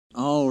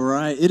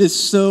right, it is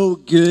so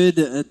good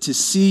to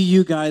see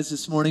you guys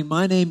this morning.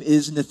 My name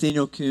is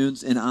Nathaniel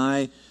Kuhns, and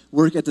I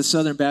work at the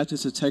Southern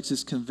Baptist of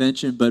Texas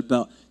Convention. But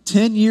about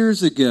 10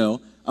 years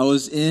ago, I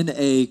was in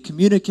a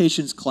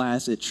communications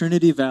class at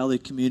Trinity Valley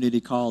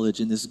Community College,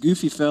 and this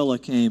goofy fella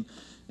came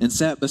and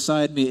sat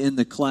beside me in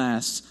the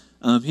class.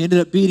 He ended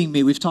up beating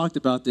me. We've talked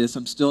about this.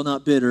 I'm still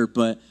not bitter,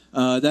 but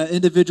that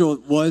individual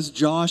was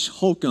Josh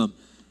Holcomb.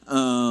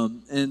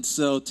 And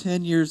so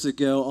 10 years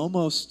ago,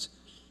 almost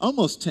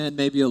 10,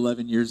 maybe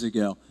 11 years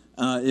ago,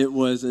 it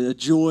was a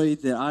joy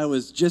that I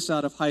was just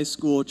out of high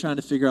school trying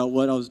to figure out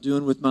what I was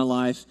doing with my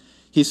life.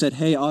 He said,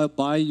 hey, I'll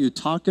buy you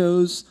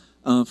tacos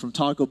from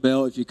Taco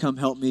Bell if you come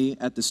help me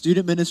at the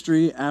student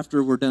ministry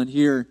after we're done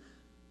here.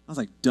 I was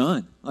like,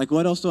 done. Like,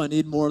 what else do I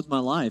need more with my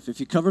life? If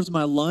he covers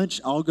my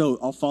lunch,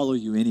 I'll follow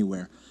you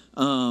anywhere.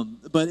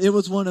 But it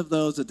was one of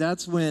those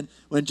that's when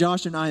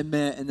Josh and I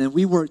met, and then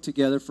we worked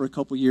together for a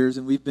couple years,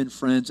 and we've been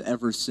friends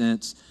ever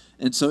since.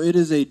 And so it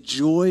is a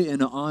joy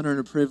and an honor and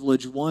a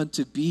privilege, one,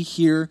 to be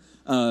here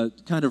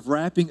kind of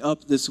wrapping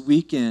up this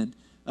weekend,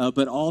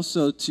 but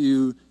also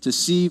to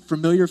see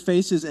familiar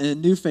faces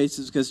and new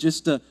faces,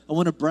 because I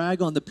want to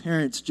brag on the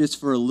parents just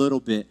for a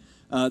little bit.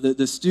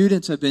 The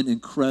students have been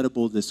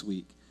incredible this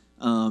week.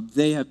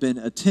 They have been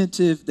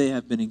attentive. They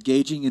have been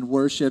engaging in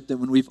worship, that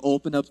when we've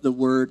opened up the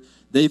Word,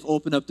 they've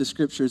opened up the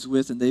Scriptures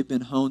with, and they've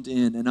been honed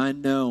in. And I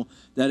know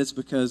that is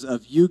because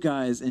of you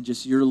guys and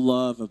just your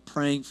love of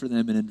praying for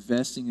them and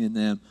investing in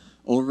them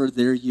over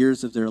their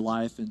years of their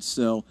life. And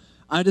so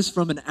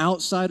from an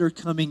outsider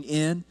coming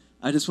in,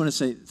 I just want to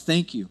say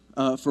thank you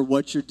for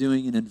what you're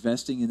doing and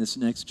investing in this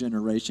next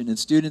generation. And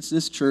students,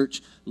 this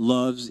church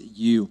loves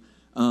you.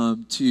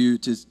 To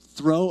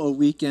throw a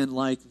weekend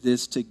like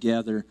this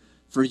together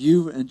for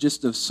you, and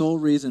just the sole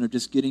reason of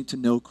just getting to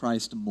know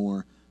Christ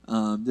more.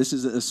 This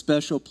is a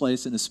special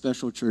place and a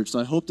special church, so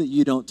I hope that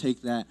you don't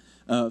take that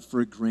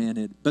for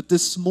granted. But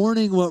this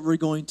morning, what we're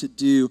going to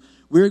do,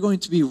 we're going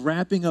to be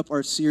wrapping up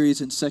our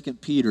series in 2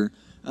 Peter.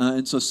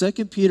 And so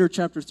 2 Peter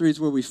chapter 3 is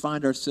where we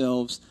find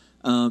ourselves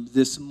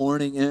this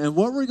morning. And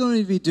what we're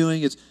going to be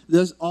doing is,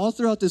 all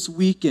throughout this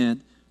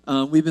weekend,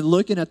 we've been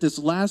looking at this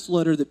last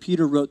letter that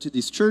Peter wrote to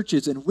these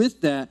churches, and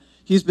with that,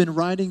 he's been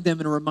writing them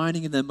and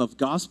reminding them of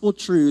gospel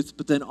truth,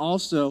 but then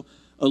also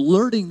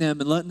alerting them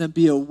and letting them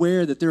be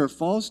aware that there are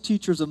false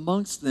teachers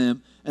amongst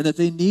them and that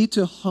they need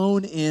to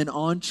hone in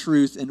on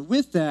truth. And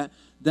with that,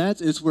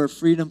 that is where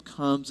freedom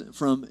comes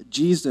from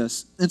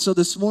Jesus. And so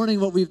this morning,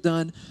 what we've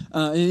done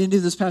into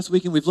this past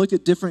weekend, we've looked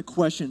at different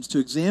questions to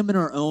examine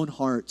our own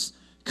hearts,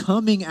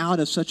 coming out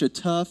of such a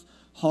tough,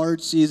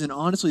 hard season,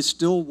 honestly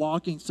still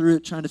walking through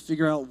it, trying to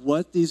figure out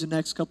what these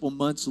next couple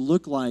months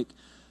look like.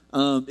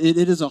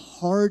 It is a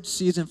hard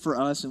season for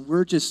us, and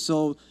we're just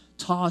so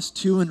tossed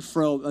to and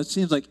fro. It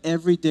seems like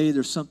every day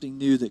there's something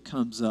new that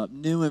comes up,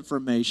 new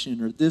information,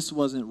 or this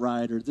wasn't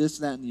right, or this,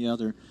 that, and the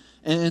other.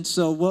 And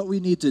so what we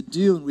need to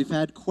do, and we've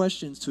had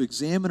questions to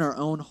examine our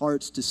own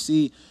hearts to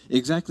see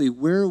exactly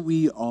where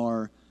we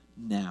are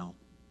now.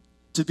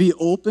 To be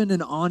open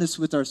and honest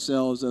with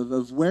ourselves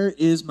of where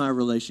is my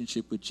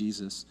relationship with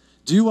Jesus?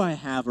 Do I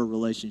have a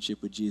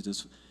relationship with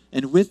Jesus?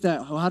 And with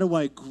that, how do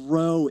I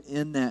grow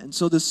in that? And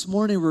so this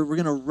morning, we're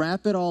going to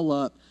wrap it all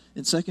up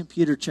in 2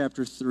 Peter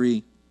chapter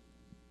 3.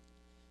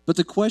 But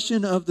the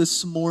question of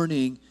this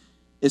morning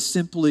is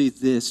simply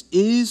this: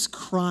 is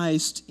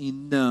Christ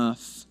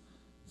enough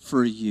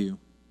for you?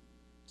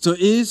 So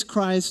is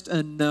Christ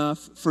enough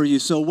for you?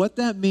 So what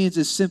that means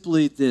is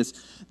simply this,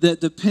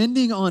 that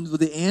depending on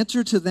the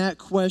answer to that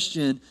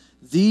question,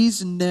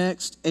 these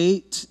next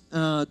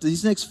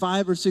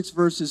 5 or 6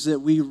 verses that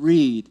we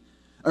read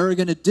are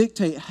going to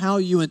dictate how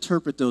you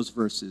interpret those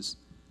verses.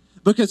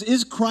 Because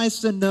is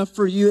Christ enough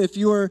for you? If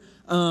you're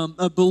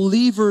a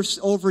believer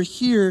over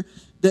here,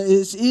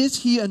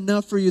 is he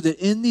enough for you that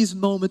in these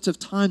moments of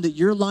time that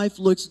your life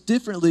looks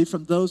differently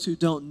from those who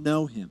don't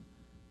know him?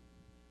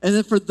 And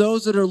then for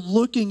those that are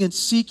looking and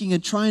seeking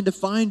and trying to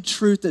find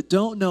truth that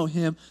don't know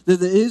him,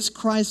 that is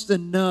Christ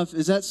enough?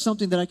 Is that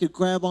something that I could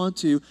grab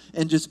onto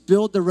and just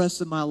build the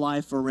rest of my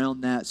life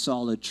around that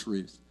solid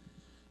truth?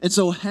 And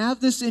so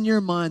have this in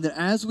your mind, that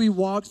as we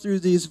walk through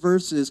these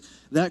verses,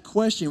 that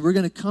question, we're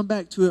going to come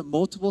back to it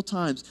multiple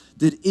times,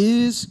 that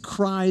is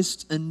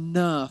Christ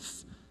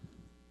enough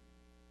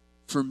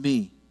for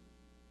me?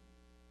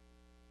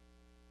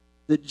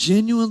 That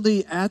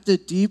genuinely at the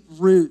deep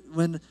root,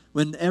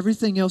 when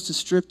everything else is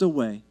stripped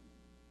away,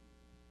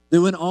 that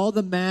when all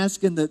the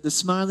mask and the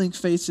smiling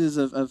faces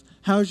of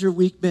how's your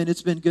week been,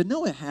 it's been good.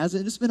 No, it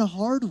hasn't. It's been a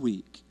hard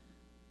week.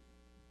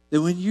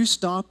 That when you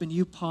stop and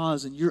you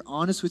pause and you're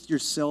honest with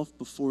yourself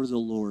before the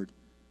Lord,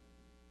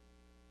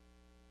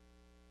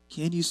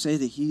 can you say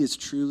that he is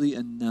truly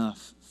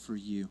enough for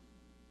you?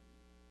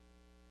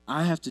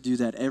 I have to do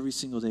that every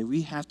single day.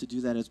 We have to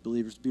do that as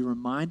believers. Be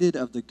reminded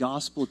of the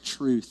gospel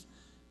truth.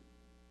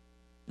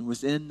 And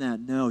within that,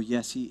 know,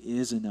 yes, he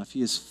is enough.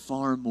 He is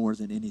far more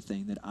than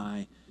anything that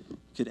I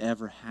could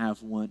ever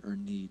have, want, or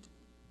need.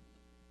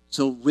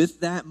 So with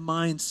that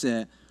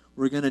mindset,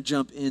 we're going to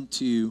jump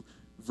into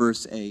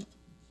verse 8.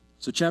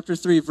 So chapter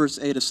 3, verse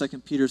 8 of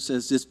 2 Peter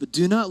says this, "But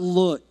do not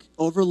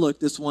overlook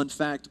this one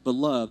fact,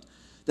 beloved,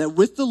 that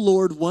with the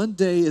Lord 1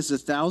 day is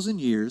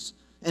 1,000 years,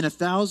 and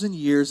 1,000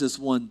 years is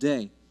 1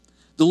 day.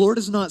 The Lord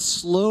is not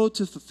slow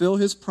to fulfill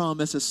his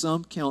promise, as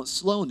some count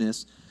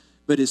slowness,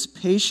 but is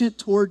patient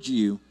toward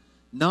you,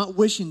 not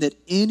wishing that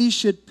any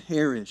should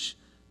perish,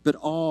 but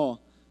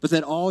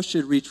that all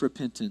should reach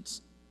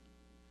repentance.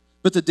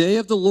 But the day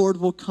of the Lord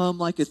will come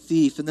like a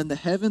thief, and then the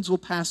heavens will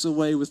pass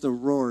away with a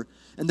roar,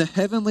 and the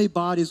heavenly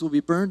bodies will be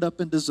burned up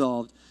and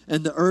dissolved,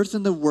 and the earth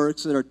and the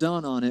works that are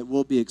done on it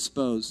will be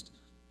exposed."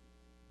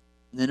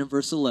 And then in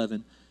verse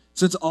 11,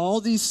 "Since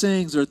all these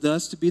sayings are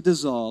thus to be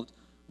dissolved,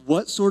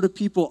 what sort of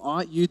people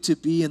ought you to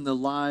be in the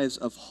lives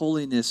of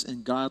holiness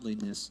and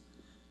godliness,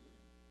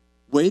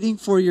 waiting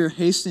for your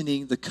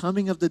hastening the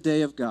coming of the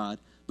day of God,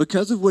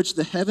 because of which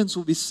the heavens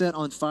will be set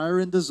on fire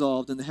and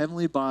dissolved, and the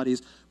heavenly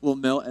bodies will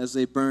melt as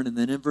they burn." And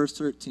then in verse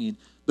 13,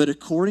 "But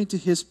according to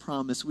his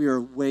promise, we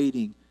are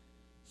waiting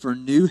for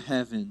new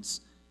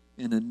heavens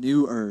and a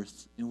new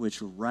earth in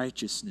which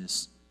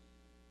righteousness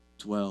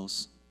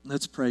dwells."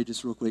 Let's pray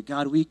just real quick.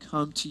 God, we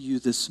come to you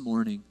this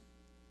morning.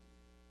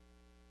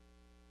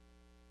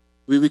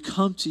 We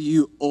come to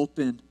you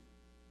open.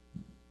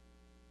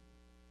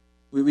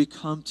 We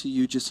come to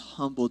you just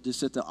humbled,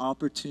 just at the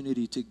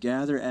opportunity to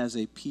gather as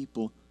a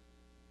people,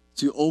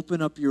 to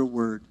open up your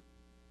word.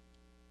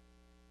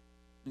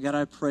 And God,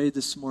 I pray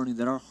this morning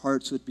that our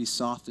hearts would be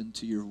softened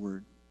to your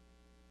word.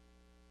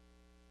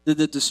 That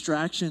the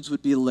distractions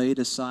would be laid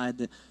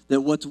aside.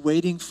 That what's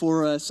waiting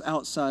for us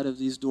outside of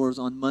these doors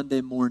on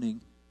Monday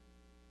morning,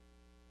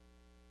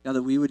 God,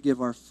 that we would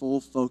give our full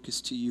focus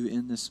to you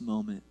in this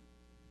moment.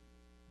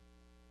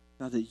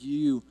 God, that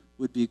you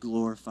would be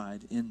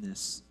glorified in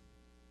this.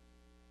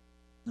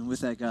 And with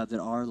that, God, that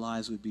our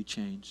lives would be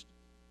changed.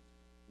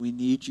 We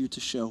need you to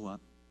show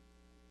up.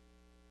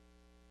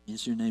 In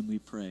your name we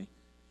pray.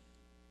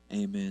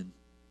 Amen.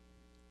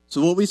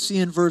 So what we see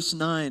in verse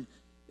 9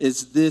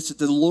 is this: that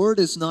the Lord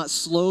is not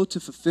slow to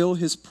fulfill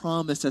his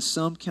promise, as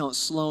some count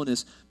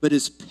slowness, but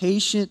is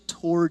patient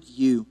toward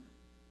you,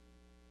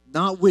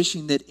 not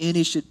wishing that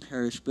any should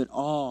perish, but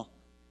all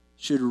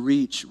should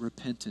reach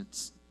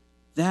repentance.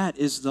 That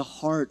is the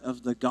heart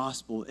of the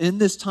gospel. In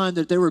this time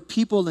that there were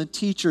people and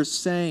teachers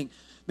saying,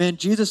 man,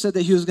 Jesus said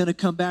that he was going to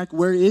come back.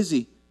 Where is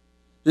he?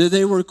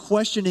 They were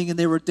questioning and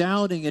they were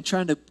doubting and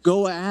trying to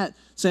go at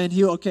saying,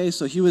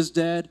 so he was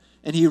dead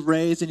and he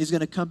raised and he's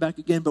going to come back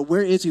again. But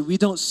where is he? We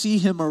don't see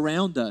him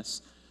around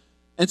us.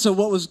 And so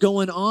what was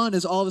going on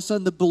is all of a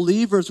sudden the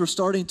believers were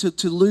starting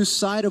to lose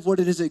sight of what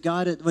it is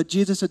that what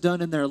Jesus had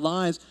done in their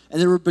lives.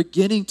 And they were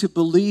beginning to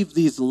believe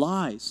these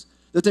lies.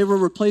 That they were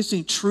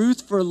replacing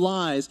truth for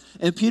lies.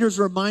 And Peter's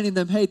reminding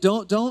them, hey,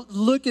 don't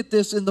look at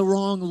this in the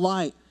wrong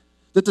light.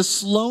 That the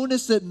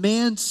slowness that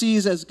man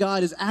sees as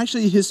God is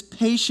actually his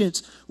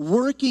patience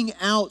working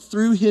out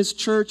through his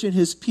church and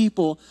his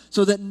people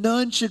so that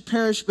none should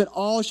perish, but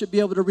all should be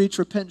able to reach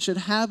repentance, should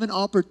have an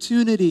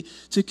opportunity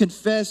to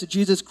confess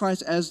Jesus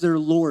Christ as their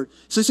Lord.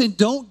 So he's saying,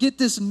 don't get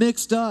this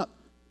mixed up.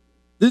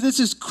 This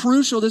is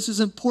crucial. This is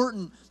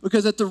important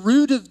because at the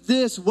root of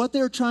this, what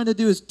they're trying to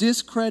do is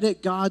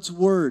discredit God's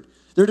word.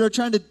 They're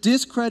trying to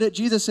discredit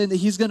Jesus, saying that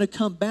he's going to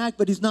come back,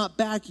 but he's not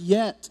back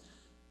yet.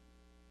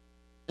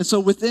 And so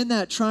within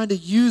that, trying to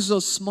use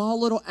those small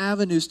little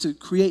avenues to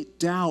create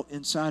doubt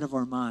inside of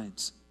our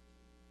minds.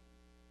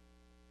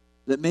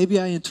 That maybe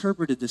I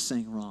interpreted this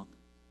thing wrong.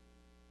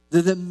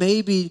 That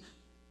maybe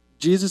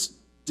Jesus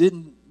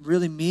didn't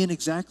really mean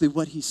exactly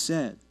what he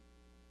said.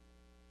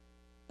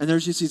 And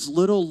there's just these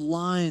little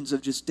lines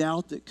of just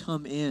doubt that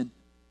come in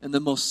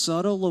the most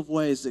subtle of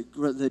ways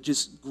that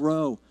just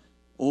grow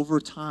over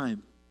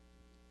time.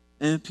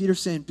 And Peter's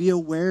saying, be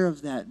aware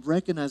of that.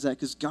 Recognize that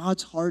because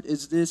God's heart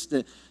is this,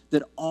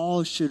 that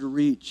all should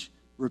reach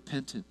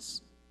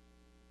repentance.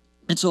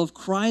 And so if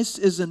Christ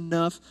is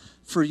enough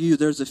for you,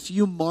 there's a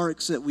few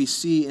marks that we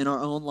see in our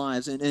own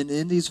lives and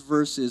in these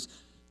verses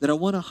that I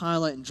want to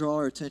highlight and draw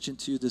our attention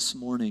to this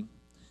morning.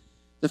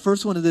 The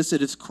first one is this,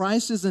 that if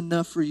Christ is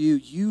enough for you,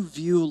 you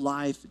view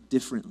life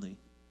differently.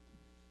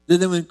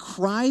 That when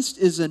Christ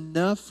is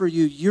enough for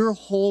you, your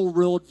whole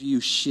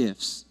worldview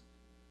shifts.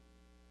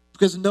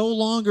 Because no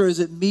longer is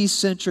it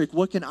me-centric,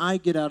 what can I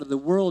get out of the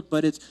world,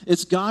 but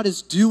it's God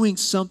is doing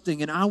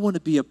something and I want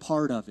to be a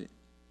part of it.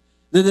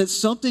 That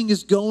something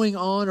is going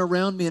on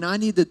around me and I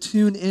need to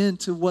tune in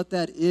to what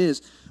that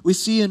is. We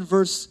see in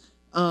verse,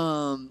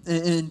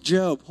 in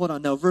Job,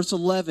 verse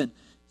 11.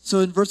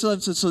 So in verse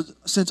 11, so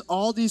since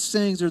all these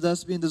things are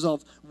thus being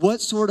dissolved, what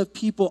sort of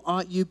people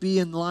ought you be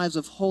in lives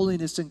of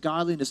holiness and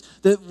godliness?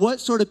 That what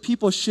sort of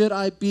people should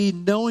I be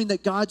knowing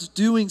that God's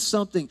doing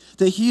something,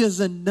 that he is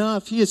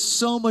enough. He is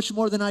so much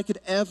more than I could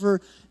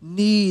ever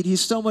need.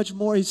 He's so much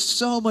more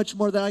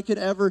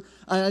than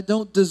I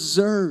don't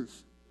deserve.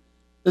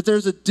 That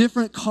there's a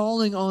different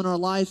calling on our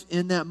life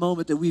in that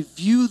moment, that we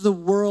view the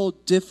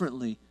world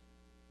differently.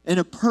 And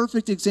a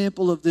perfect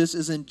example of this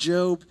is in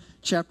Job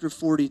chapter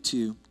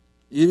 42.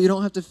 You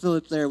don't have to fill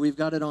it there. We've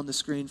got it on the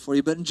screen for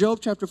you. But in Job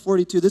chapter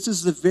 42, this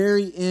is the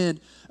very end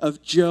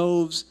of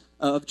Job's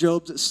of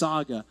Job's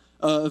saga,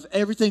 of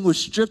everything was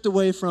stripped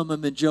away from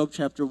him in Job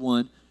chapter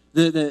 1,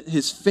 that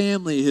his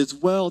family, his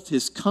wealth,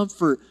 his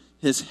comfort,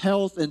 his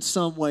health in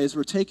some ways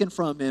were taken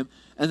from him.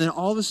 And then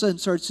all of a sudden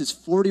starts his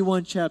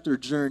 41-chapter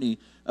journey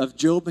of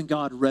Job and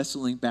God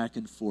wrestling back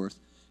and forth.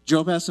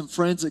 Job has some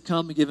friends that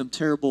come and give him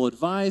terrible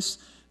advice.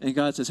 And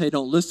God says, hey,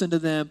 don't listen to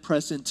them,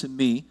 press into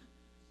me.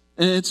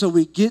 And so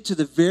we get to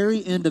the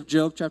very end of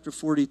Job chapter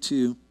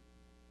 42.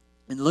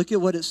 And look at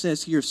what it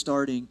says here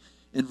starting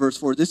in verse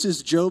 4. This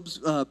is Job's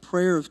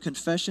prayer of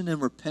confession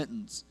and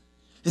repentance.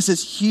 It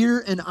says,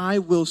 hear and I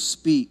will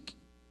speak.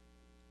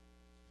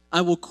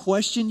 I will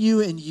question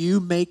you and you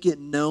make it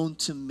known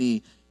to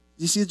me.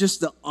 You see just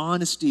the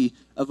honesty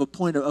of a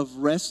point of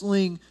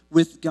wrestling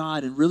with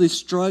God and really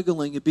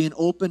struggling and being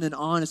open and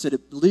honest, that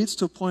it leads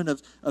to a point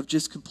of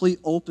just complete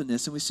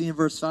openness. And we see in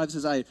verse 5, it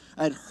says, I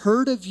had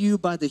heard of you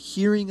by the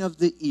hearing of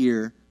the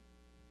ear,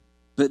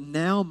 but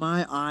now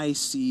my eye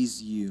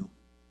sees you.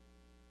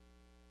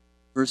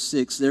 Verse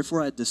 6,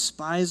 therefore I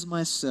despise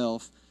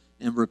myself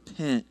and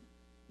repent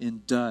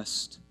in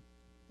dust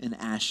and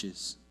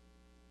ashes.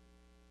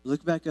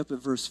 Look back up at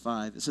verse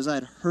 5. It says, I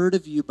had heard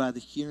of you by the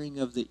hearing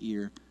of the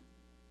ear,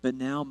 but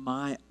now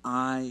my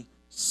eye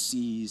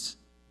sees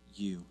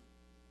you.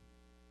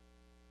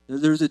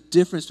 There's a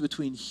difference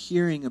between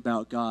hearing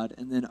about God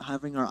and then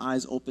having our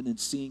eyes open and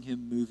seeing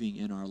him moving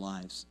in our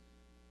lives.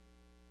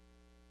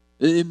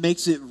 It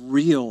makes it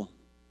real.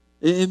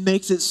 It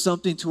makes it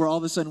something to where all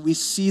of a sudden we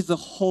see the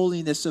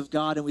holiness of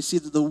God and we see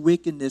the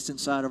wickedness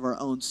inside of our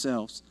own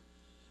selves.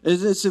 We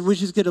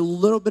just get a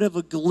little bit of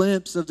a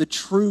glimpse of the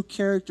true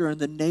character and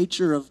the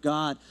nature of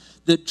God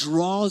that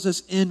draws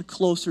us in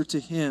closer to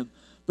him.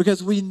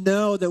 Because we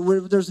know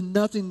that there's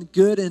nothing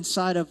good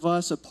inside of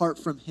us apart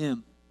from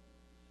him.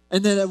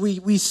 And then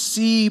we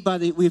see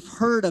we've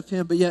heard of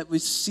him, but yet we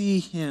see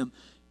him.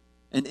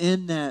 And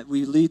in that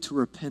we lead to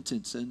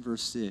repentance in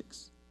verse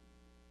 6.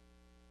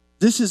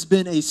 This has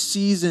been a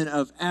season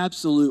of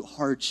absolute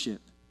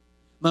hardship.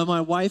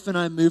 My wife and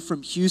I moved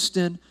from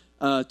Houston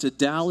to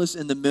Dallas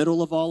in the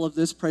middle of all of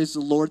this. Praise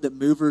the Lord that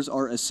movers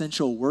are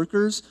essential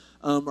workers.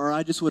 Or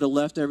I just would have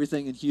left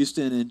everything in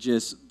Houston and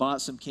just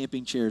bought some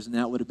camping chairs, and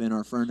that would have been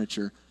our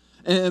furniture.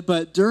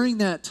 But during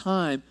that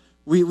time,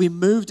 we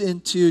moved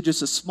into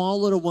just a small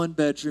little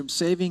one-bedroom,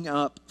 saving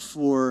up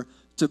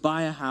to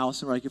buy a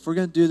house. And we're like, if we're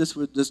going to do this,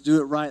 let's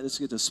do it right. Let's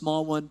get a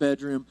small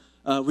one-bedroom.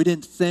 We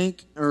didn't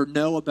think or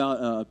know about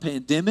a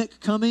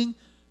pandemic coming.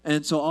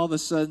 And so all of a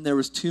sudden, there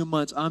was 2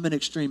 months. I'm an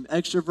extreme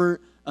extrovert,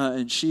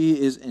 and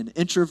she is an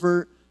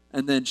introvert.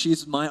 And then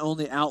she's my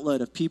only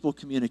outlet of people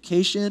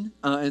communication.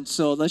 And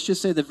so let's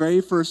just say the very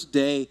first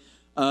day,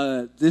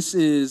 this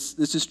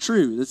is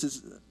true. This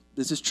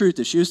is truth.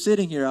 If she was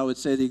sitting here, I would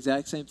say the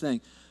exact same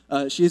thing.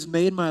 She has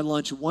made my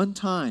lunch one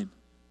time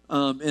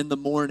in the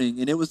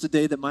morning, and it was the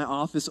day that my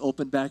office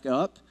opened back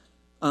up.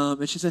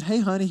 And she said, hey,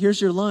 honey,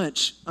 here's your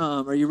lunch.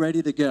 Are you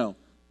ready to go?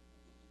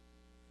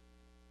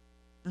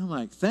 And I'm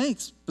like,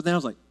 thanks. But then I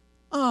was like,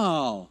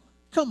 oh,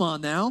 come on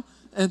now.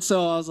 And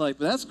so I was like,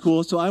 well, that's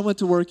cool. So I went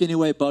to work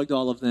anyway, bugged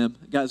all of them,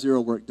 got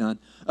zero work done.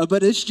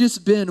 But it's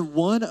just been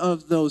one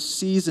of those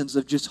seasons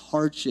of just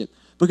hardship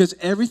because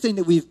everything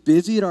that we've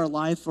busied our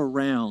life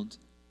around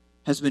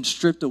has been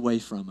stripped away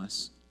from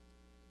us.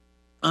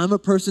 I'm a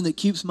person that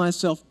keeps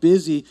myself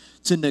busy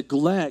to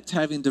neglect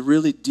having to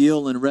really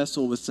deal and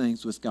wrestle with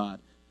things with God.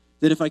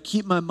 That if I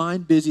keep my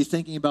mind busy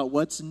thinking about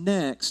what's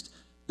next,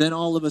 then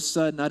all of a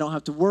sudden I don't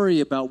have to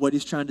worry about what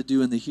he's trying to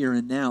do in the here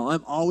and now.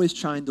 I'm always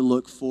trying to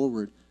look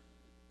forward.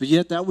 But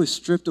yet that was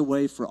stripped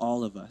away for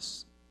all of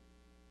us.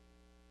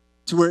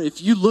 To where if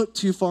you look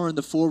too far in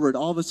the forward,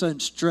 all of a sudden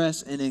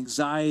stress and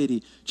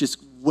anxiety just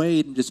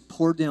weighed and just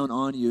poured down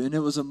on you. And it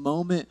was a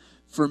moment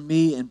for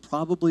me and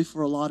probably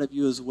for a lot of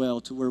you as well,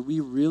 to where we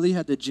really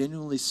had to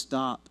genuinely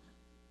stop.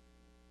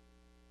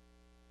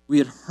 We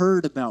had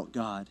heard about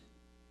God.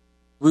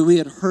 We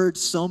had heard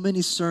so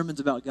many sermons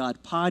about God,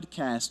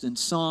 podcasts and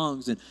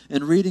songs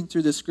and reading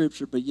through the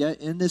scripture, but yet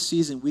in this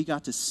season we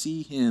got to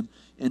see him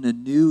in a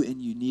new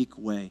and unique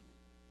way.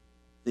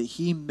 That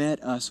he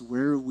met us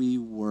where we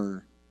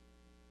were.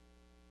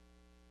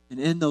 And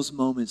in those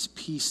moments,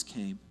 peace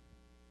came.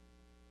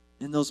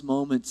 In those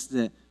moments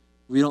that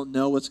we don't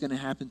know what's going to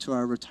happen to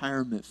our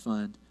retirement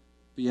fund,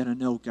 but yet I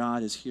know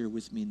God is here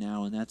with me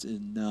now, and that's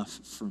enough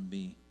for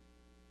me.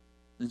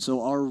 And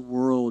so our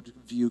world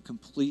view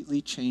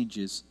completely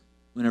changes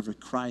whenever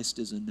Christ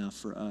is enough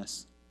for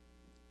us.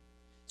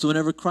 So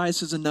whenever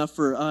Christ is enough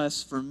for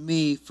us, for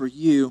me, for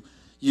you,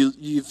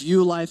 you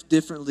view life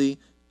differently,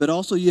 but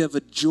also you have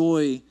a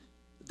joy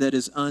that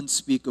is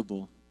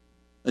unspeakable.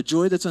 A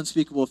joy that's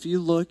unspeakable. If you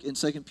look in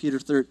 2 Peter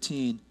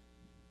 13,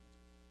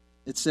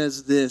 it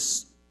says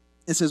this.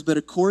 It says, but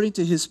according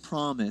to his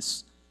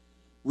promise,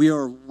 we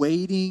are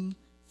waiting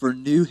for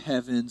new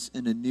heavens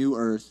and a new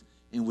earth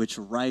in which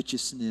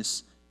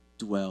righteousness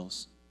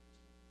dwells.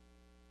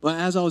 Well,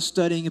 as I was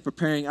studying and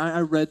preparing,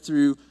 I read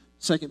through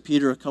 2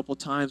 Peter a couple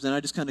times, and I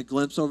just kind of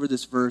glimpsed over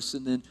this verse.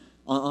 And then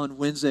on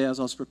Wednesday, as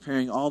I was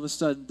preparing, all of a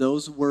sudden,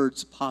 those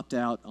words popped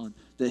out on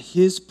that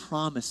his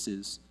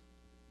promises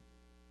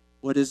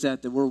What is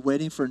that? That we're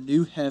waiting for a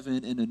new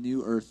heaven and a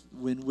new earth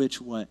in which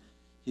what?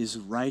 His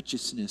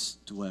righteousness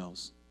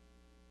dwells.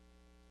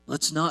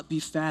 Let's not be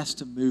fast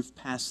to move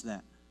past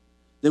that.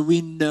 That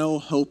we know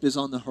hope is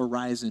on the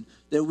horizon.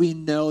 That we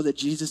know that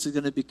Jesus is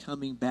going to be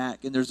coming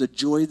back. And there's a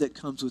joy that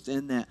comes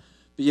within that.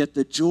 But yet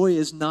the joy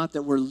is not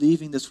that we're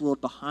leaving this world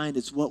behind.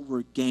 It's what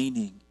we're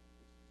gaining.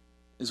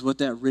 Is what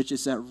that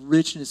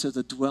richness of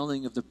the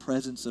dwelling of the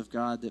presence of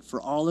God. That for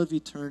all of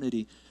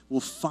eternity, we'll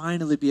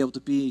finally be able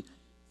to be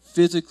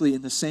physically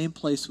in the same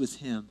place with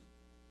him.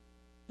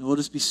 And we'll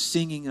just be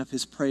singing of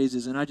his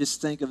praises. And I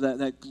just think of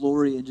that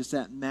glory and just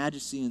that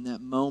majesty in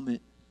that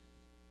moment.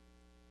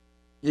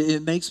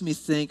 It makes me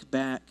think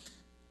back,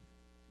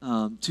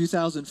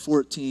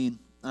 2014,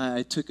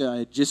 I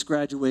just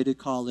graduated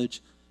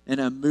college,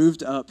 and I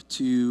moved up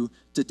to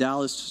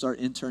Dallas to start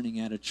interning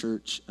at a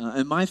church.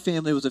 And my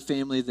family was a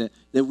family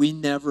that we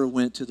never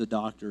went to the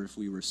doctor if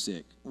we were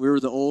sick. We were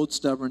the old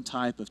stubborn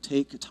type of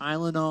take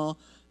Tylenol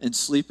and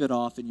sleep it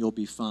off and you'll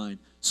be fine.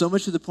 So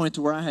much to the point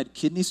to where I had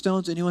kidney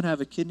stones. Anyone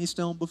have a kidney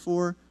stone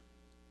before?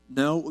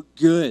 No?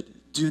 Good.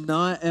 Do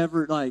not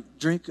ever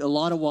drink a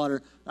lot of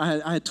water.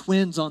 I had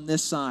twins on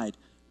this side.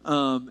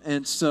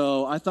 And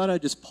so I thought I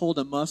just pulled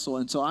a muscle.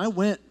 And so I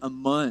went a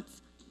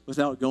month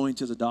without going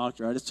to the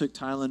doctor. I just took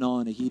Tylenol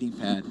and a heating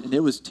pad, and it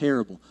was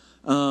terrible.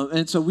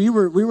 And so we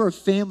were a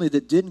family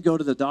that didn't go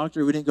to the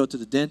doctor. We didn't go to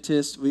the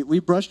dentist. We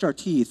brushed our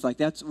teeth.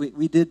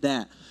 We did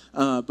that.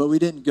 But we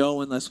didn't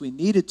go unless we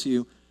needed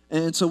to.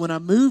 And so when I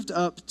moved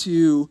up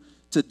to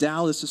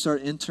Dallas to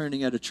start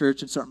interning at a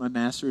church and start my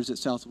master's at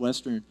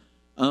Southwestern,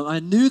 I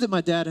knew that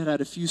my dad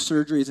had a few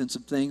surgeries and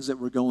some things that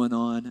were going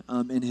on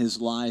in his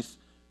life.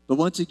 But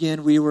once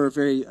again, we were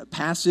very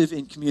passive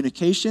in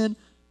communication.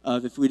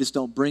 If we just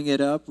don't bring it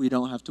up, we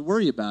don't have to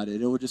worry about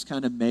it. It will just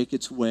kind of make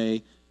its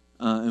way,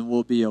 and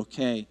we'll be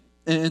okay.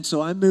 And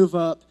so I move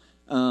up,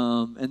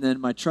 and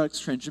then my truck's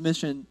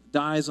transmission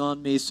dies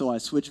on me, so I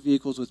switch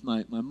vehicles with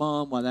my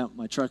mom while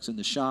my truck's in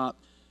the shop.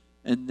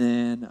 And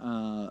then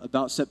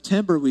about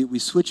September, we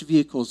switch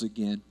vehicles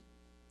again.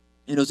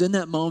 And it was in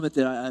that moment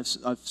that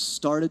I've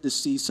started to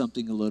see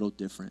something a little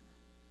different.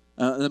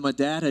 That my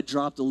dad had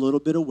dropped a little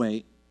bit of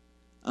weight,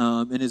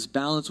 and his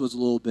balance was a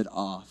little bit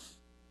off.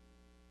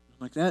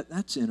 I'm like,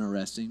 that's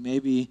interesting.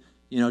 Maybe,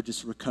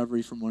 just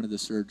recovery from one of the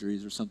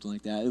surgeries or something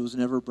like that. It was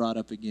never brought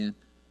up again.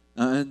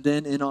 And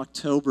then in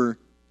October,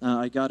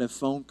 I got a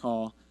phone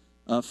call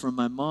from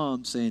my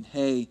mom saying,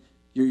 hey,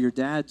 your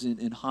dad's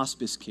in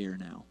hospice care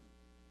now.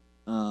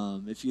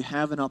 If you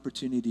have an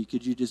opportunity,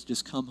 could you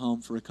just come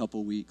home for a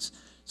couple weeks?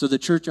 So the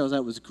church I was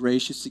at was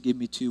gracious to give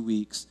me 2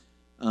 weeks.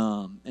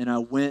 And I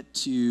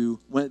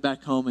went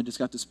back home and just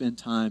got to spend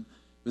time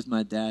with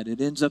my dad.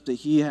 It ends up that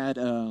he had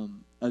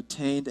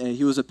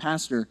he was a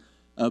pastor,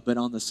 but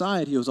on the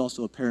side, he was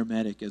also a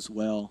paramedic as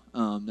well.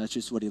 That's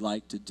just what he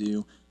liked to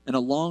do. And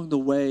along the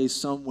way,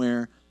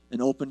 somewhere,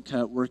 an open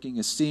cut working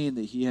a scene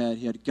that he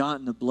had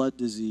gotten a blood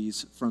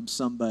disease from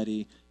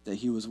somebody that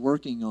he was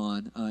working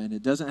on, and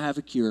it doesn't have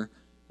a cure.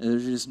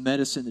 There's just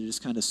medicine that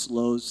just kind of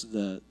slows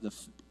the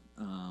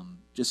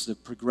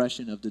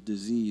progression of the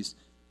disease.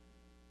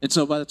 And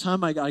so by the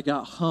time I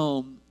got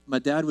home, my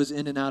dad was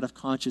in and out of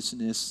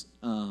consciousness,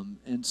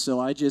 and so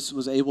I just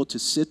was able to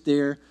sit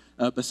there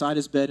beside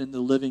his bed in the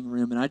living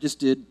room, and I just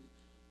did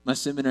my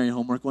seminary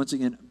homework. Once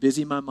again,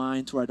 busy my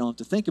mind to where I don't have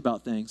to think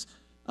about things.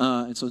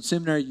 And so in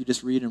seminary, you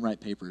just read and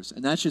write papers,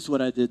 and that's just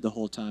what I did the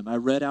whole time. I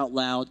read out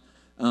loud.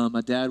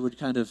 My dad would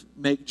kind of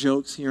make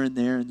jokes here and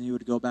there, and he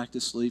would go back to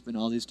sleep and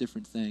all these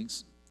different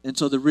things. And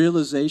so the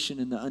realization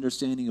and the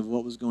understanding of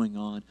what was going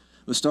on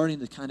was starting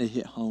to kind of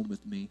hit home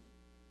with me.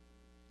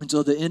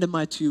 Until the end of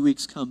my 2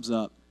 weeks comes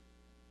up,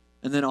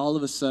 and then all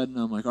of a sudden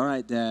I'm like, all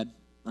right, Dad,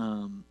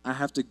 I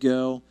have to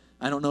go.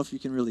 I don't know if you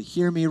can really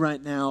hear me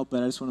right now,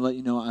 but I just want to let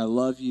you know I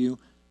love you.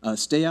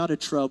 Stay out of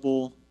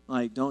trouble.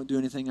 Don't do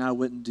anything I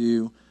wouldn't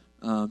do.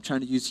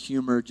 Trying to use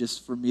humor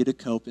just for me to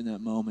cope in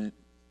that moment.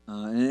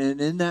 And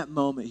in that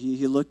moment,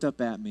 he looked up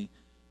at me,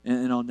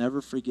 and I'll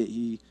never forget,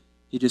 he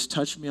just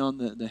touched me on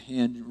the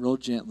hand real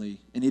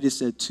gently, and he just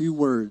said 2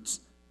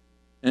 words,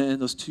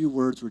 and those 2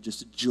 words were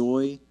just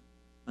joy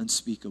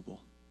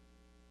unspeakable.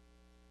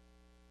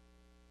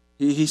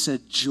 He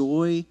said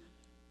joy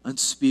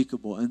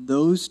unspeakable, and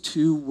those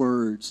 2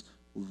 words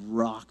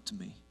rocked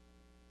me.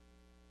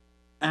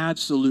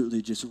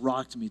 Absolutely just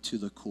rocked me to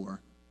the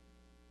core.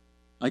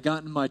 I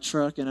got in my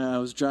truck and I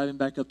was driving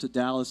back up to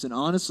Dallas, and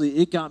honestly,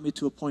 it got me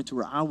to a point to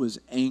where I was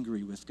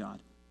angry with God.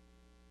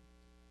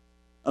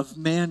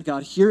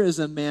 God, here is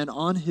a man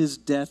on his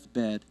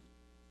deathbed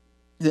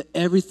that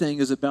everything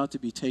is about to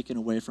be taken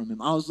away from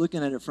him. I was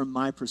looking at it from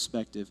my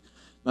perspective.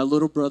 My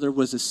little brother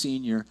was a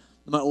senior.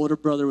 My older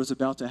brother was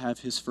about to have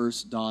his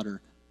first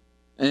daughter.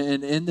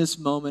 And in this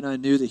moment, I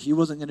knew that he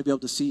wasn't going to be able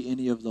to see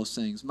any of those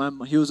things.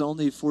 He was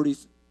only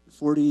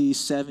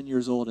 47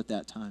 years old at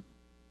that time.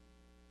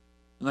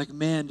 I'm like,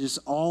 man, just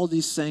all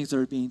these things that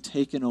are being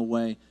taken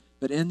away.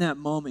 But in that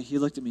moment, he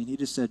looked at me and he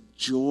just said,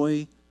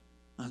 joy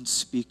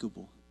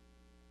unspeakable.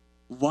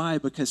 Why?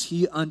 Because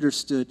he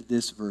understood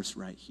this verse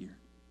right here.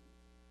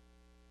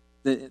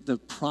 the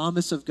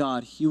promise of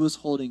God he was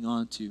holding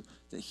on to,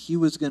 that he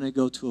was going to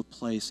go to a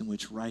place in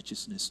which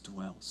righteousness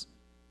dwells.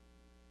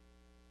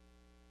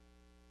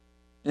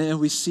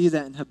 And we see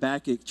that in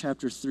Habakkuk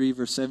chapter 3,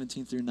 verse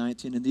 17 through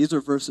 19. And these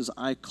are verses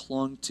I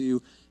clung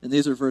to, and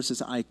these are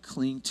verses I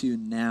cling to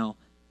now.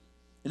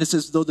 And it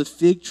says, though the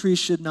fig tree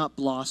should not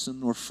blossom,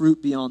 nor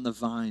fruit be on the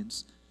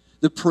vines,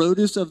 the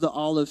produce of the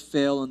olive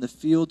fail, and the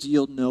fields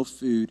yield no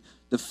food,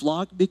 the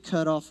flock be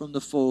cut off from the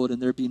fold,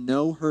 and there be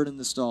no herd in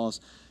the stalls.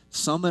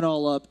 Sum it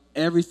all up,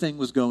 everything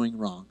was going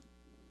wrong.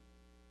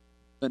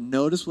 But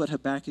notice what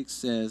Habakkuk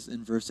says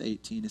in verse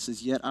 18. It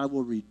says, yet I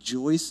will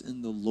rejoice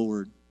in the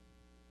Lord.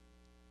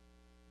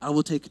 I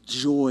will take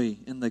joy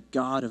in the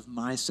God of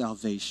my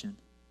salvation.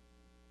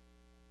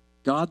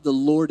 God the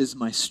Lord is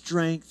my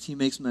strength. He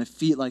makes my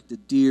feet like the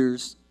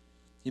deer's.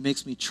 He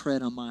makes me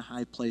tread on my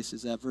high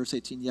places. At verse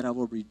 18, yet I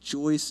will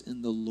rejoice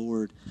in the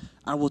Lord.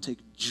 I will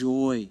take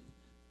joy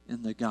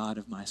in the God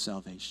of my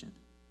salvation.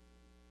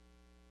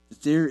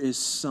 That there is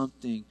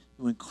something,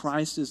 when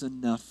Christ is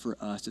enough for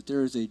us, that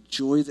there is a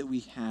joy that we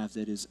have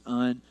that is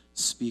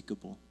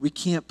unspeakable. We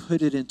can't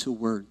put it into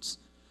words.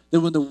 That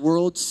when the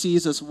world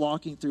sees us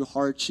walking through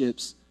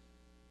hardships,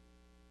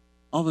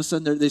 all of a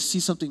sudden they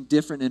see something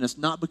different in us,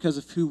 not because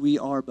of who we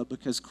are, but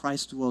because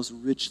Christ dwells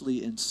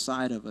richly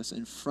inside of us.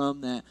 And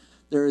from that,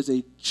 there is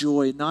a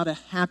joy, not a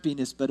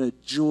happiness, but a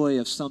joy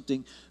of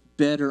something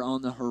better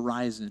on the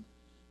horizon.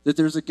 That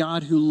there's a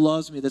God who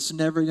loves me, that's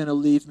never going to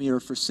leave me or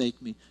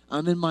forsake me.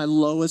 I'm in my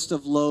lowest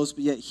of lows,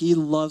 but yet he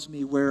loves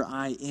me where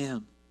I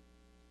am.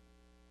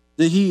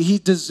 That he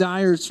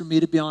desires for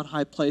me to be on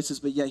high places,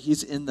 but yet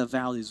he's in the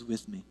valleys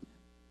with me.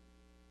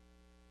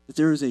 That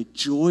there is a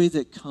joy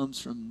that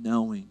comes from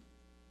knowing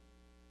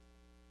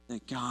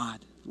that God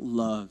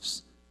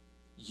loves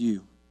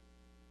you.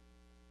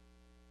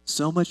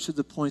 So much to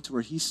the point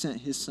where he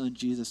sent his son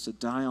Jesus to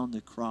die on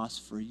the cross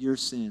for your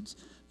sins,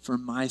 for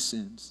my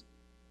sins,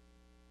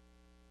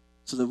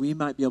 so that we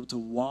might be able to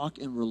walk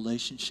in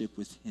relationship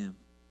with him.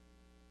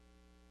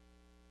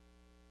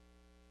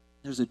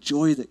 There's a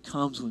joy that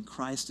comes when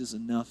Christ is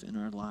enough in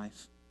our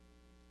life.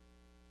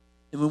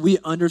 And when we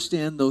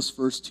understand those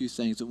first two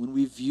things, that when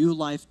we view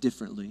life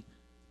differently,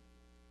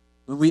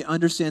 when we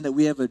understand that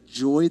we have a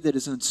joy that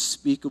is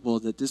unspeakable,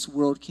 that this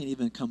world can't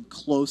even come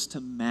close to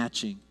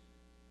matching,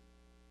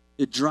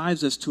 it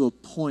drives us to a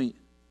point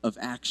of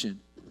action.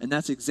 And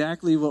that's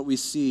exactly what we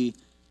see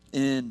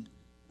in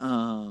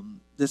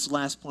this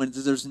last point.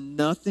 Is there's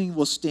nothing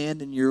will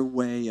stand in your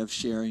way of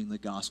sharing the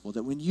gospel.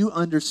 That when you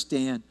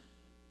understand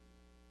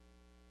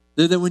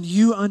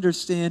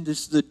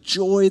it's the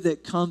joy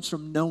that comes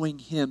from knowing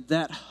him,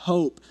 that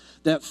hope,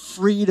 that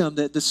freedom,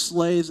 that the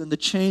slaves and the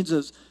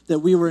chains that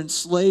we were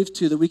enslaved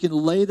to, that we can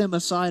lay them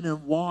aside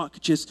and walk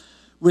just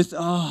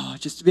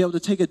to be able to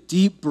take a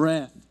deep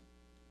breath.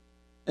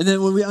 And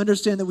then when we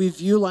understand that we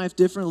view life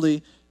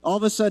differently, all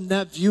of a sudden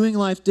that viewing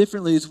life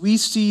differently is we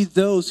see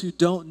those who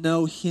don't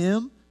know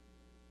him,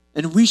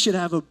 and we should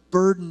have a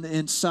burden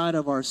inside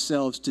of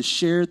ourselves to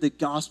share the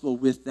gospel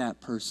with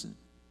that person.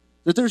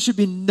 That there should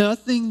be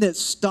nothing that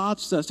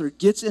stops us or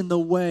gets in the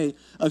way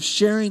of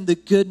sharing the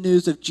good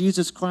news of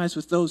Jesus Christ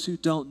with those who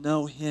don't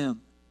know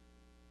him.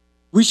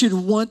 We should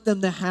want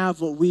them to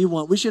have what we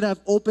want. We should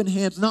have open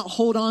hands, not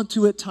hold on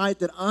to it tight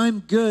that I'm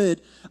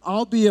good,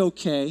 I'll be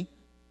okay.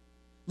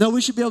 No,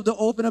 we should be able to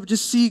open up,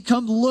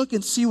 come look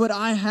and see what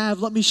I have.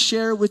 Let me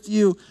share with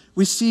you.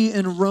 We see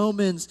in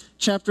Romans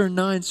chapter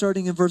 9,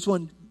 starting in verse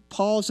 1,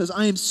 Paul says,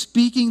 I am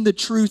speaking the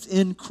truth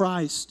in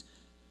Christ.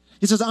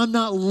 He says, I'm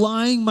not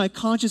lying. My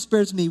conscience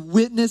bears me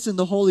witness in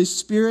the Holy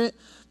Spirit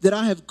that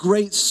I have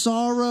great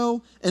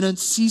sorrow and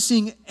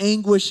unceasing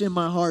anguish in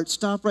my heart.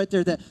 Stop right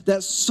there.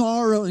 That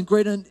sorrow and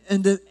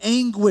and the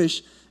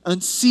anguish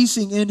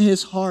unceasing in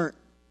his heart.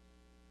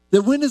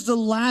 That when is the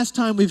last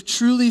time we've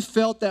truly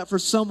felt that for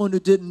someone who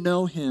didn't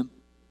know him?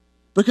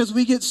 Because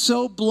we get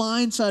so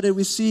blindsided.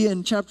 We see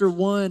in chapter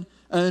 1,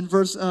 in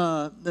verse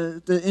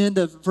the end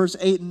of verse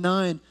 8 and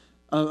 9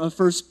 of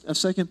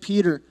 2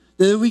 Peter,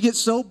 that we get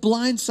so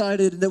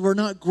blindsided that we're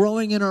not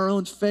growing in our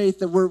own faith,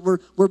 that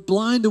we're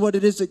blind to what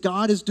it is that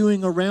God is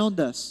doing around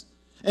us.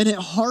 And it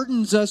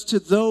hardens us to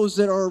those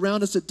that are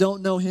around us that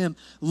don't know him.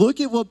 Look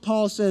at what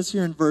Paul says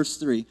here in verse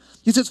 3.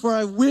 He says, for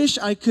I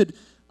could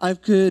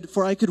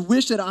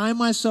wish that I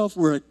myself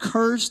were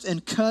accursed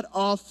and cut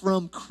off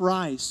from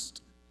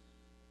Christ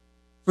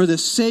for the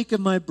sake of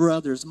my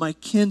brothers, my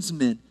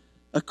kinsmen,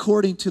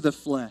 according to the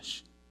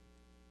flesh.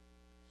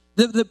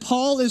 That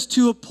Paul is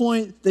to a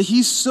point that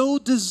he so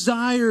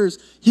desires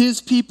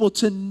his people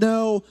to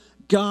know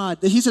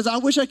God, that he says, I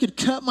wish I could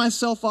cut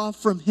myself off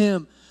from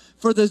him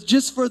for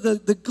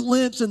the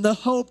glimpse and the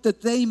hope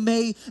that they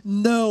may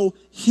know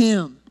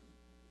him.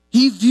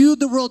 He viewed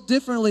the world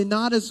differently,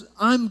 not as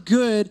I'm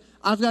good,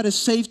 I've got a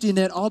safety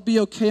net, I'll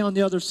be okay on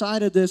the other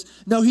side of this.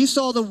 No, he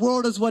saw the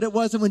world as what it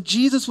was. And when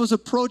Jesus was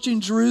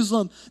approaching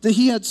Jerusalem, that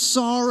he had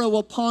sorrow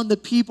upon the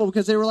people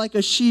because they were like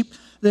a sheep.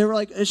 They were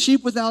like a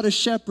sheep without a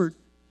shepherd.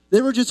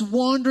 They were just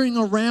wandering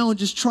around,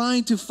 just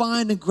trying to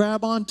find and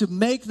grab on to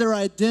make their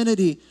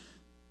identity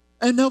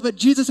And no, but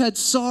Jesus had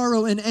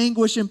sorrow and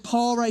anguish, and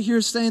Paul right here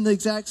is saying the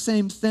exact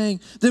same thing,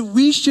 that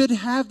we should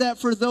have that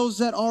for those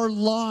that are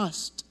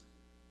lost.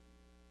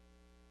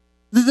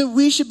 That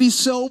we should be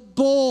so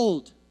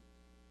bold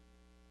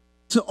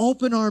to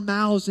open our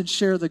mouths and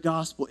share the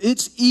gospel.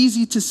 It's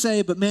easy to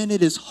say, but man,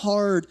 it is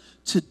hard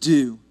to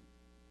do.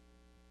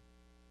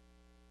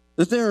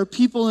 That there are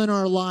people in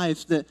our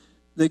life that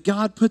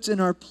God puts in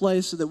our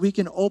place so that we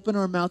can open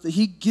our mouth, that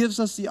he gives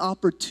us the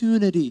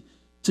opportunity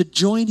to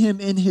join him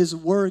in his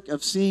work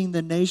of seeing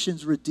the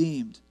nations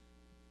redeemed.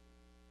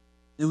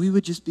 That we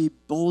would just be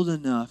bold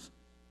enough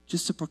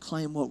just to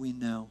proclaim what we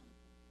know.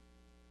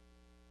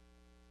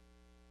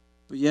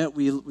 But yet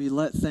we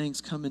let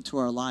things come into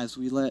our lives.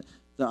 We let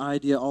the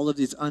idea, all of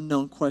these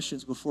unknown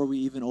questions before we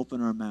even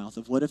open our mouth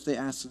of what if they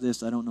ask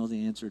this, I don't know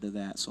the answer to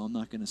that, so I'm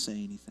not going to say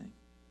anything.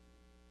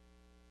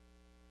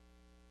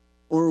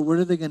 Or what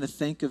are they going to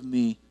think of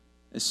me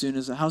as soon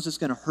as, how's this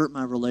going to hurt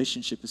my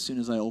relationship as soon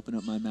as I open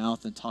up my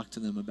mouth and talk to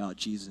them about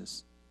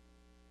Jesus?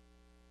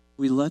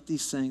 We let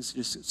these things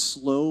just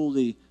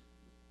slowly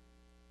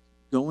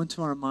go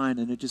into our mind,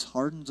 and it just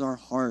hardens our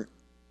heart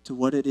to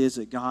what it is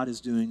that God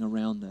is doing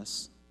around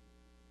us.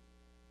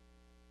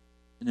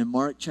 And in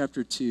Mark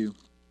chapter 2,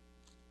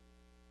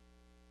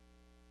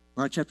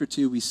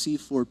 we see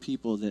 4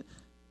 people that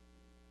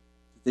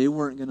they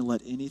weren't going to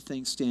let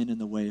anything stand in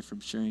the way from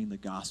sharing the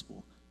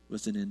gospel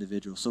with an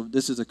individual. So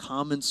this is a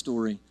common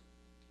story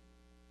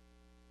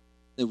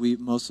that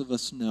most of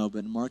us know, but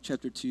in Mark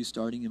chapter 2,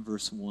 starting in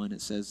verse 1,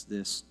 it says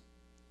this: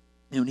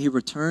 And when he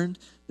returned,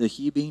 that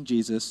he being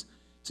Jesus,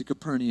 to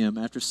Capernaum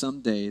after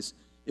some days,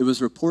 it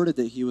was reported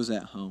that he was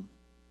at home.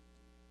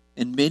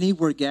 And many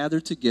were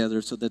gathered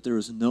together so that there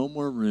was no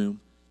more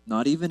room,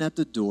 not even at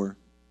the door,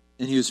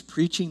 and he was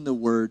preaching the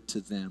word to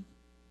them.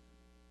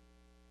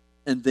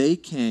 And they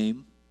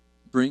came,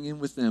 bringing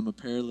with them a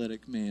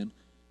paralytic man,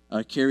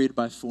 carried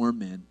by 4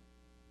 men.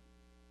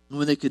 And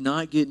when they could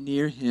not get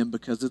near him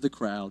because of the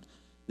crowd,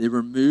 they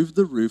removed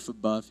the roof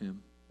above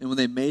him. And when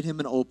they made him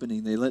an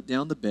opening, they let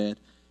down the bed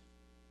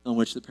on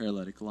which the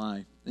paralytic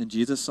lay. And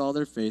Jesus saw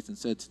their faith and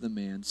said to the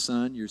man,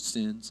 Son, your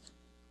sins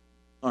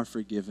are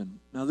forgiven.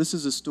 Now, this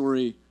is a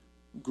story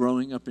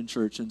growing up in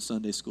church and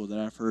Sunday school that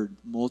I've heard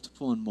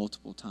multiple and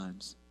multiple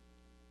times.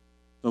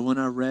 But when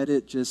I read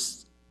it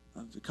just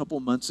a couple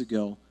months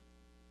ago,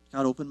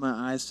 God opened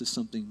my eyes to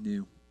something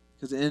new.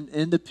 Because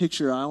in the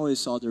picture, I always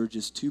saw there were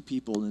just 2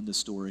 people in the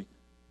story.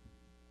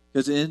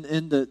 Because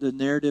in the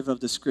narrative of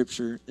the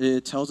scripture,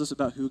 it tells us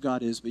about who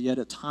God is, but yet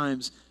at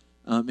times,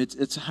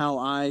 it's how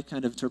I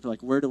kind of interpret,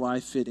 like, where do I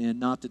fit in?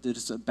 Not that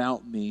it's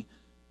about me,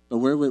 but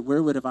where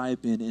would have I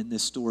been in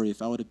this story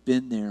if I would have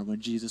been there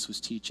when Jesus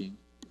was teaching?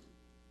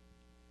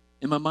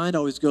 And my mind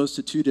always goes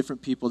to 2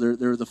 different people.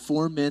 There are the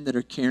 4 men that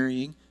are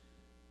carrying,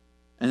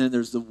 and then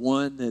there's the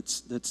one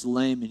that's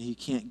lame and he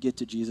can't get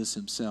to Jesus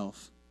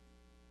himself.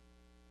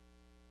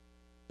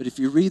 But if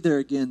you read there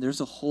again,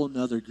 there's a whole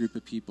nother group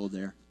of people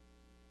there.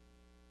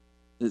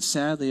 That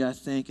sadly, I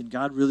think, and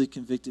God really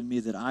convicted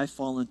me that I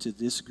fall into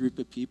this group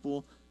of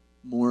people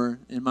more.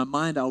 In my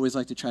mind, I always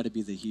like to try to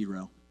be the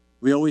hero.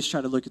 We always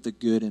try to look at the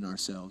good in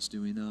ourselves,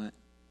 do we not?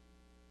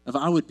 If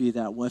I would be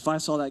that one, if I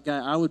saw that guy,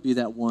 I would be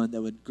that one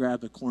that would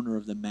grab a corner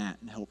of the mat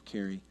and help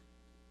carry.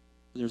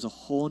 But there's a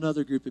whole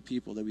other group of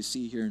people that we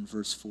see here in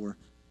verse 4.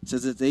 It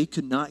says that they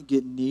could not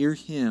get near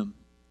him,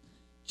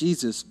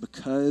 Jesus,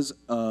 because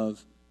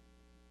of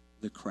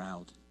the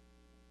crowd.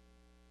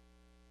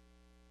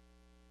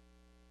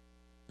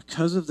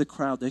 Because of the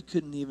crowd, they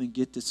couldn't even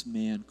get this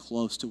man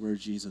close to where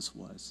Jesus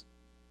was.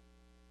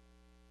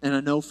 And I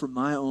know from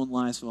my own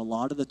life, a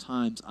lot of the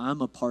times,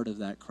 I'm a part of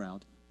that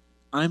crowd.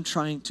 I'm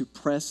trying to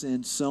press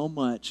in so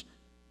much,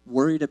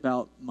 worried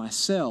about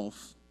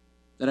myself,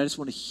 that I just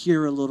want to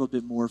hear a little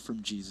bit more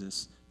from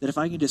Jesus. That if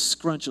I can just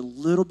scrunch a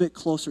little bit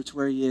closer to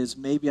where he is,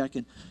 maybe I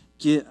can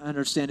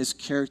understand his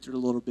character a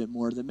little bit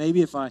more. That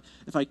maybe if I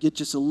get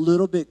just a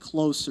little bit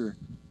closer.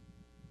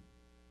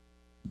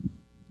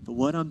 But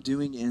what I'm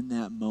doing in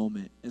that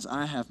moment is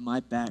I have my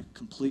back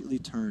completely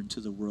turned to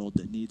the world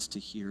that needs to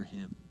hear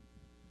him.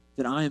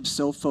 That I am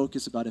so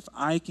focused about if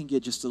I can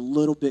get just a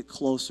little bit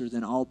closer,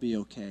 then I'll be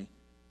okay.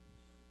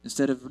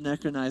 Instead of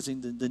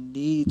recognizing the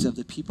needs of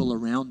the people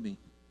around me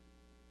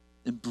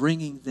and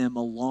bringing them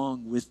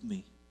along with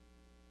me.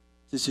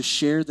 To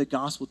share the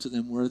gospel to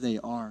them where they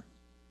are.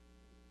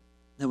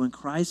 That when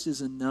Christ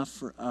is enough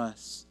for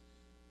us,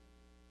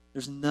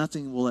 there's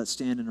nothing will let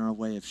stand in our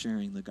way of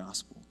sharing the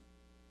gospel.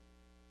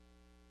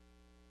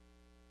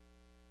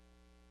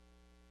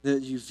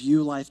 That you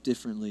view life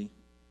differently,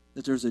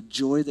 that there's a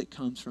joy that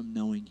comes from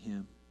knowing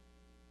him,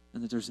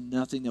 and that there's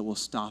nothing that will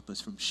stop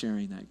us from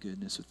sharing that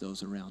goodness with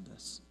those around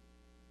us.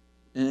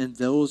 And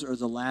those are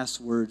the last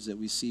words that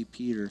we see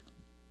Peter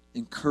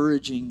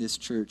encouraging this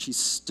church. He's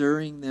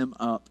stirring them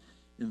up.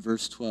 In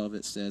verse 12,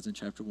 it says in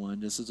chapter 1,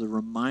 this is a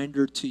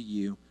reminder to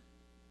you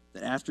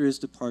that after his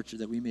departure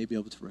that we may be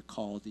able to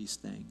recall these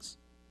things.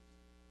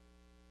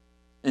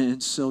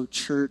 And so,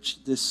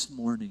 church, this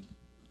morning,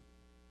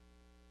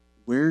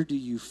 where do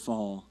you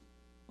fall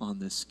on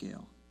this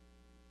scale?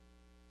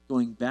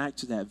 going back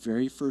to that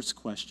very first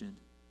question,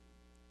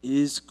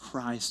 is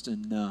Christ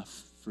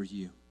enough for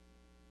you?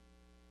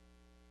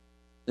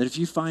 That if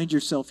you find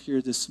yourself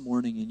here this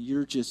morning and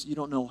you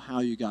don't know how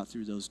you got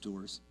through those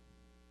doors,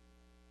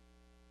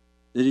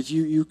 that if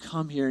you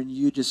come here and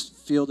you just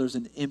feel there's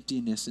an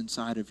emptiness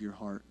inside of your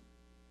heart,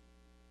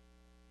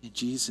 and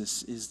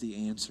Jesus is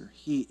the answer.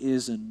 He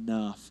is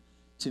enough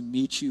to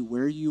meet you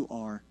where you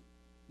are,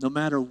 no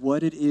matter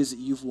what it is that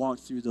you've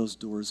walked through those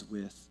doors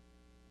with.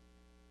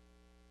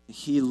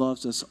 He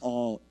loves us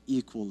all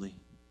equally.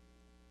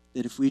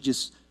 That if we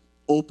just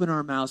open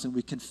our mouths and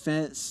we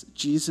confess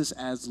Jesus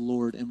as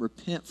Lord and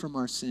repent from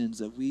our sins,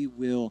 that we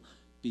will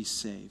be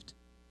saved.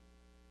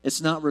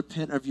 It's not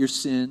repent of your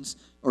sins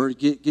or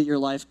get your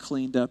life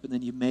cleaned up and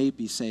then you may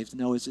be saved.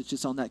 No, it's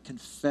just on that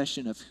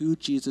confession of who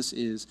Jesus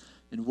is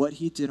and what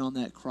he did on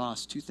that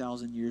cross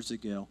 2,000 years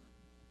ago.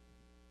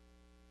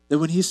 That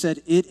when he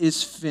said, it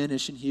is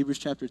finished in Hebrews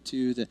chapter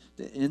 2, that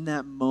in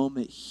that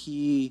moment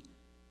he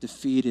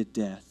defeated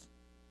death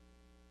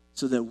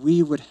so that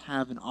we would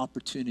have an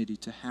opportunity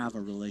to have a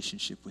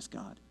relationship with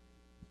God.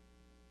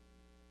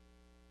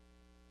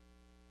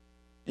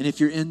 And if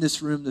you're in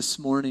this room this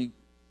morning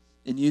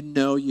and you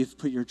know you've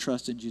put your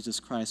trust in Jesus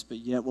Christ, but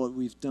yet what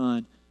we've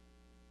done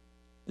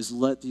is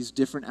let these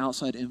different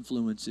outside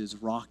influences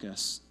rock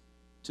us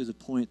to the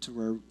point to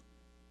where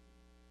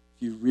if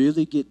you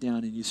really get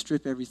down and you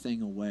strip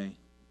everything away,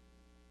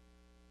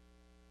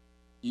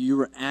 you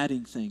are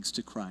adding things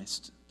to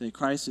Christ. That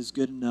Christ is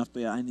good enough,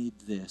 but I need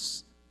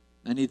this.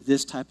 I need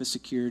this type of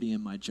security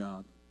in my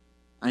job.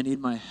 I need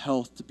my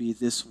health to be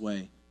this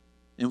way.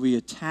 And we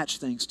attach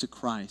things to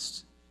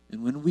Christ.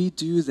 And when we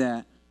do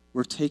that,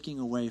 we're taking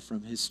away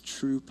from his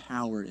true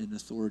power and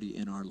authority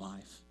in our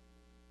life.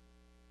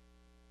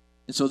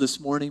 And so this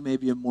morning may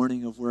be a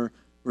morning of where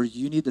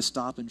you need to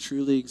stop and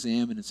truly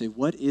examine and say,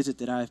 what is it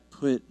that I've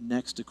put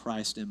next to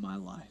Christ in my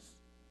life?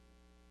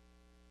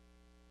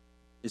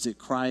 Is it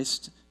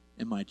Christ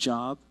in my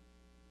job?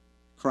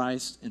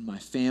 Christ in my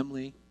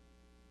family?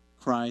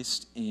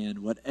 Christ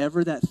and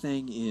whatever that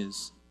thing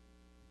is?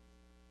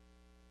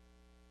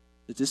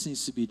 That this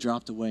needs to be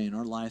dropped away and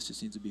our lives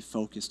just need to be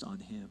focused on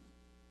him.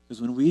 Because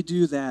when we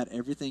do that,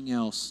 everything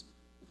else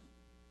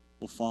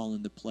will fall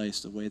into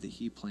place the way that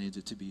he plans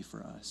it to be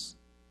for us.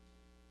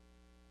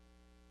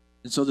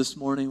 And so this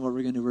morning, what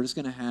we're going to do, we're just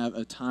going to have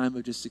a time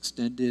of just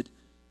extended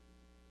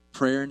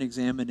prayer and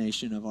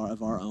examination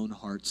of our own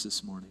hearts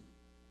this morning.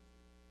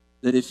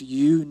 That if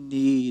you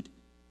need,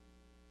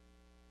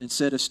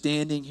 instead of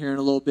standing here in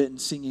a little bit and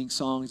singing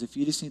songs, if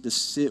you just need to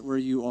sit where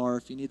you are,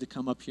 if you need to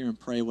come up here and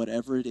pray,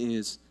 whatever it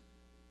is,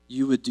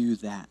 you would do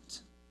that.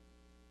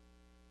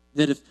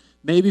 That if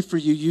maybe for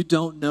you, you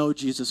don't know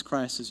Jesus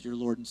Christ as your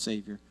Lord and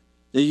Savior.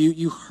 That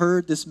you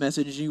heard this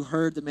message and you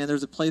heard that, man,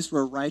 there's a place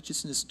where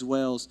righteousness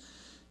dwells.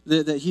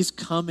 That he's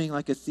coming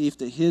like a thief,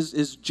 that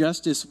his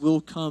justice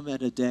will come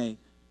at a day.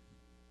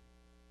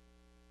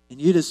 And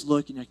you just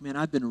look and you're like, man,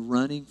 I've been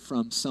running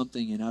from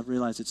something and I've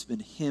realized it's been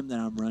him that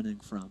I'm running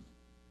from.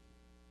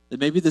 That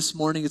maybe this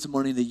morning is a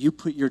morning that you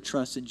put your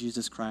trust in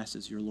Jesus Christ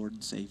as your Lord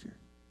and Savior.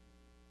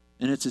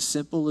 And it's as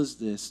simple as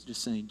this,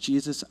 just saying,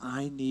 Jesus,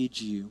 I need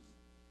you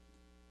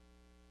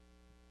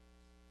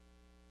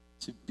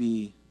to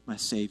be my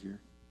Savior.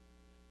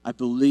 I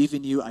believe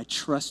in you. I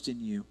trust in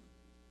you.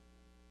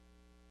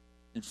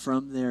 And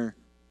from there,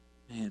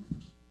 man,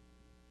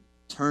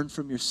 turn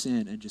from your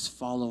sin and just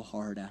follow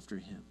hard after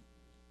him.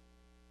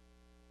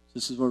 So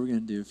this is what we're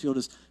going to do. If you'll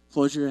just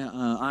close your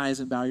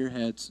eyes and bow your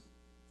heads.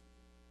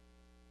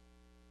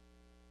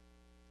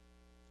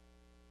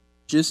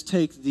 Just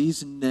take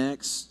these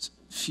next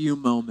few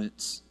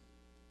moments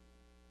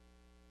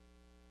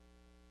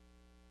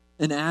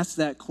and ask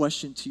that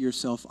question to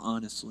yourself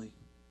honestly.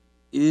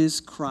 Is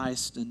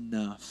Christ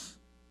enough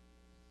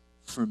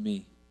for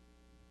me?